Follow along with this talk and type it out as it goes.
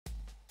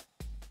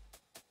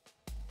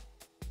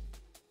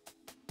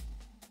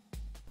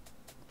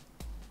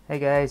Hey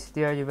guys,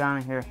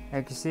 DRG here. As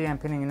you can see, I'm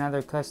painting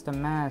another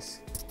custom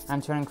mask.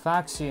 I'm turning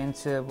Foxy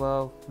into,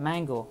 well,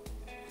 Mangle.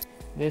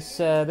 This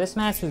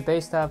mask is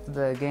based off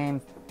the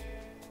game,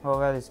 or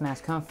where this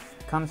mask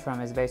comes from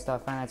is based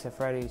off FNAF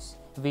Freddy's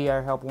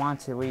VR Help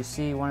Wanted, where you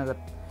see one of the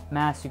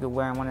masks you could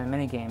wear in one of the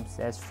mini games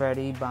as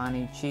Freddy,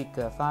 Bonnie,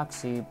 Chica,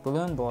 Foxy,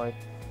 Balloon Boy,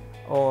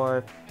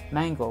 or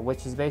Mangle,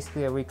 which is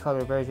basically a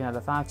recolored version of the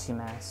Foxy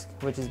mask,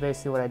 which is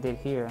basically what I did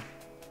here.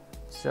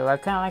 So I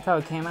kind of like how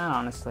it came out,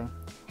 honestly.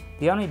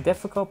 The only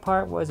difficult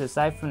part was,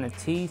 aside from the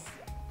teeth,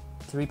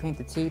 to repaint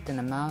the teeth and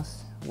the mouth,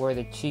 were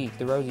the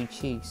rosy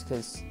cheeks,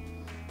 because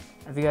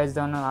if you guys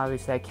don't know,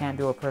 obviously I can't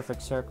do a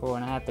perfect circle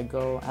and I have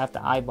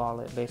to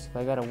eyeball it,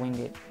 basically. I gotta wing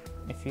it,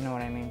 if you know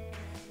what I mean.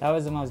 That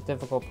was the most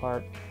difficult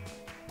part.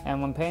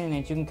 And when painting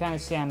it, you can kind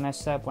of see I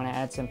messed up when I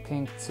add some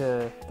pink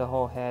to the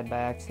whole head by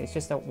accident. It's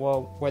just that,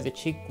 well, where the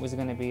cheek was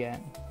gonna be at.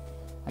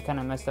 I kind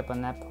of messed up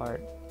on that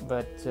part,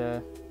 but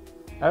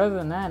other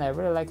than that, I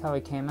really like how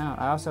it came out.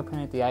 I also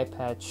painted the eye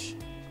patch,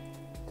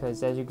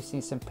 because as you can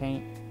see, some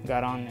paint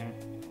got on there.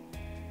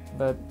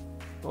 But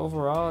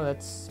overall,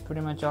 that's pretty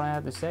much all I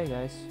have to say,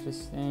 guys.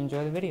 Just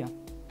enjoy the video.